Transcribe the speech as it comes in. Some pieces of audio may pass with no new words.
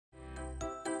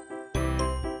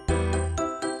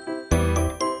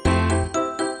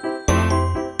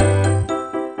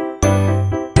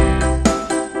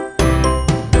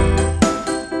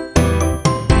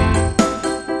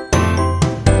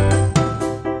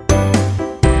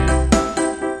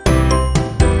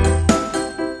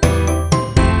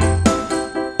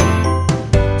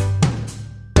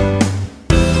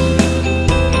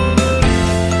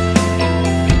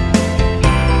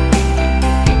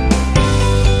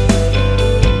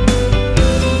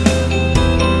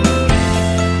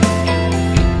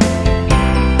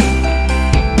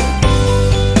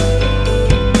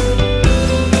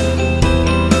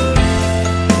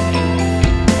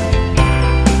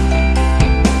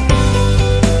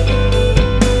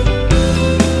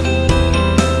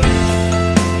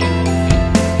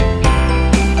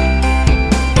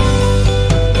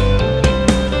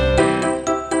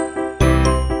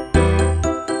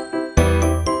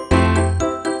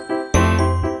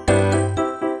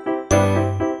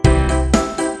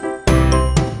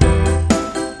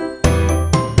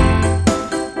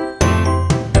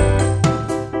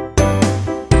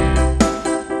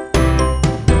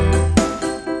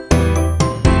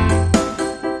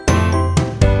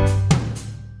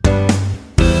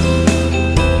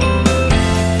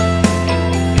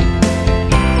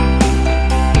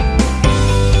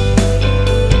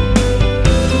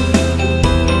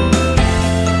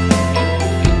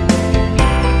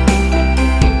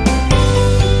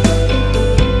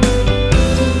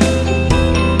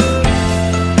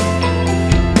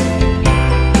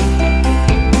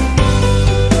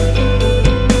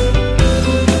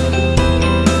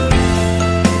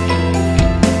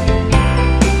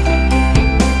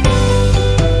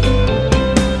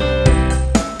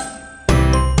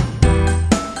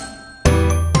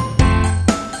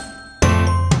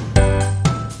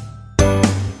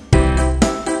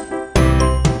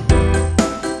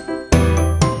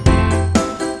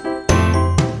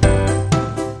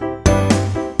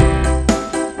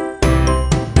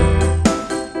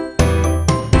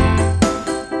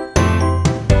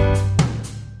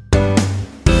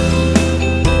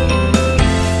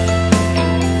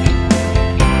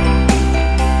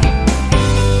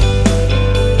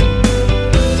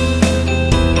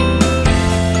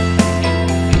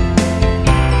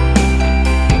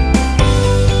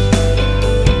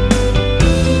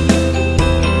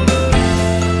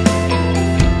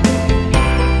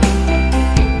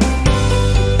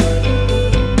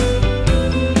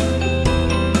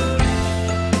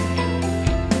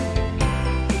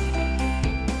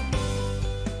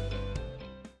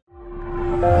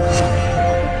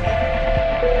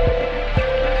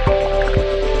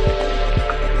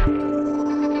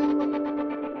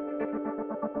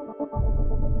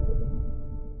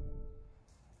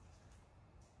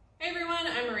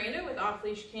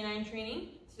Leash K9 Training.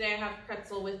 Today I have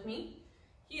Pretzel with me.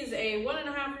 He is a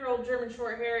 1.5-year-old German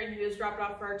Shorthair, and he was dropped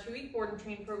off for our 2-week board and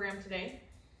train program today.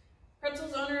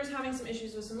 Pretzel's owner is having some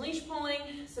issues with some leash pulling,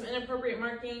 some inappropriate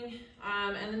marking,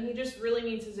 and then he just really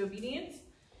needs his obedience.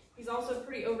 He's also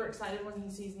pretty overexcited when he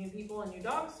sees new people and new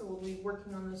dogs, so we'll be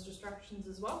working on those distractions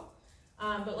as well.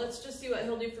 But let's just see what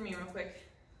he'll do for me real quick.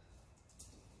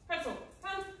 Pretzel,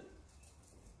 come.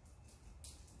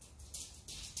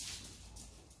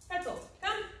 Pretzel,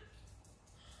 come.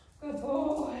 Good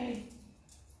boy.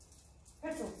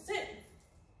 Pretzel, sit.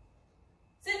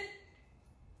 Sit.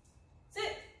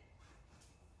 Sit.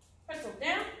 Pretzel,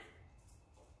 down.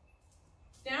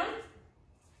 Down.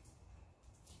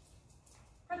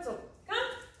 Pretzel, come.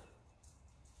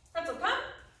 Pretzel, come.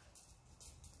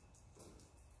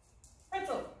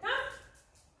 Pretzel, come.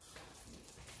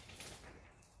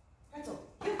 Pretzel,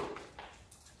 you.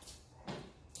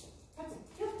 Pretzel,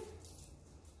 you.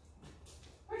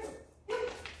 Pretzel, you.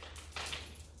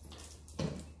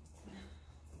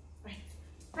 Right.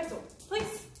 Pretzel,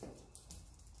 place.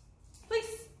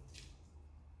 Place.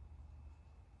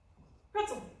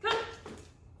 Pretzel, come.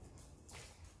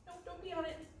 No, don't be on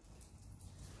it.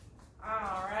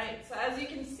 All right, so as you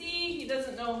can see, he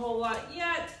doesn't know a whole lot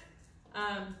yet.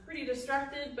 Pretty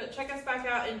distracted, but check us back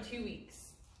out in 2 weeks.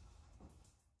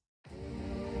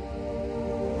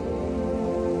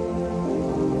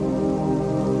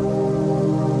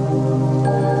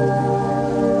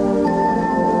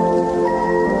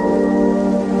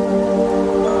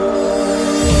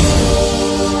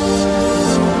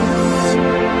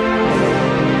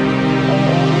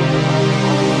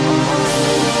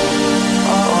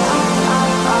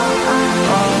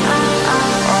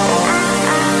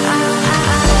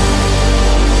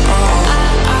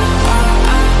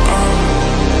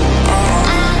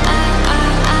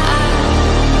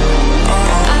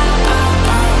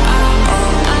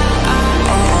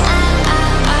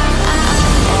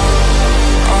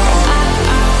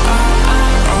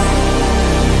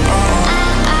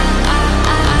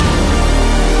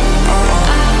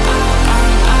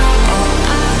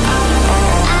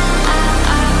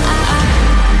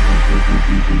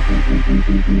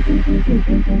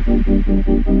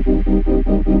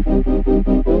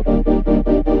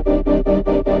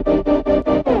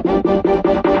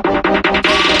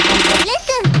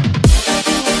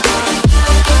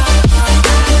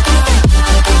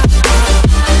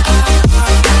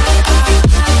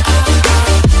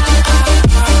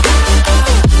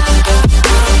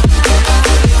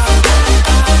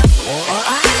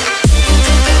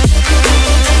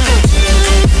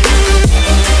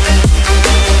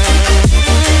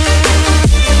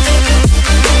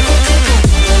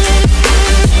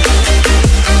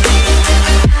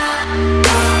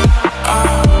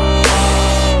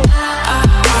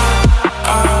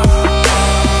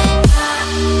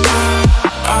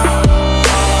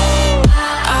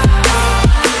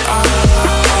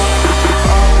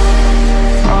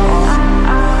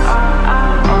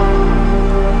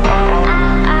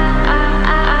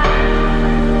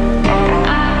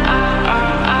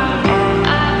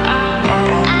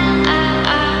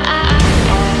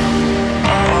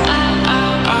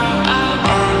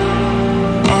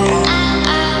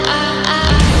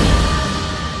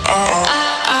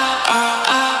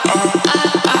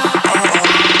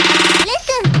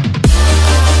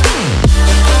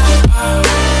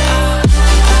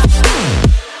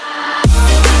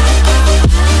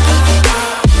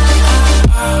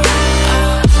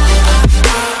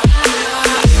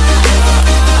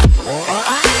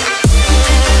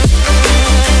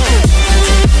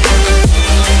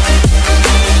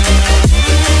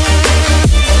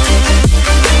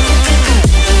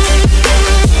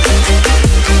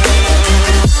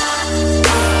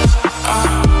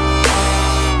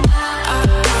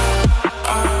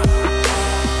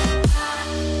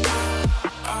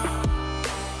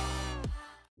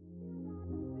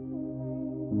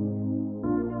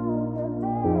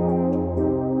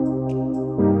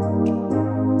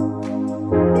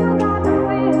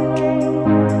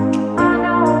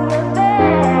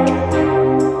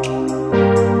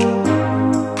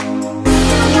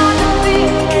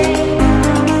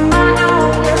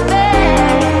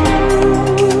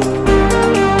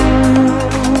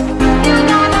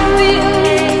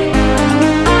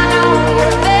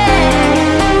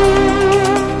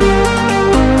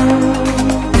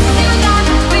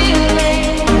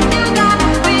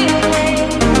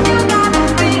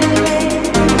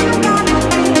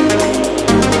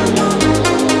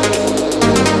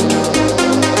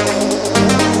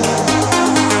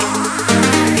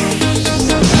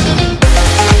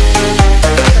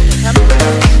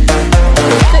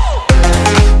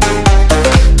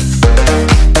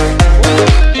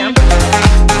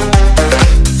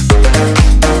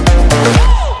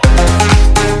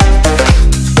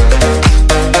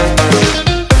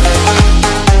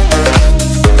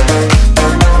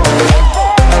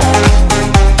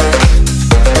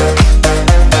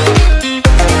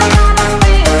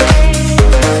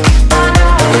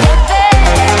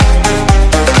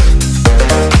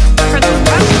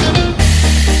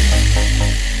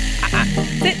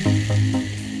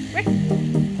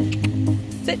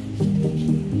 Sit.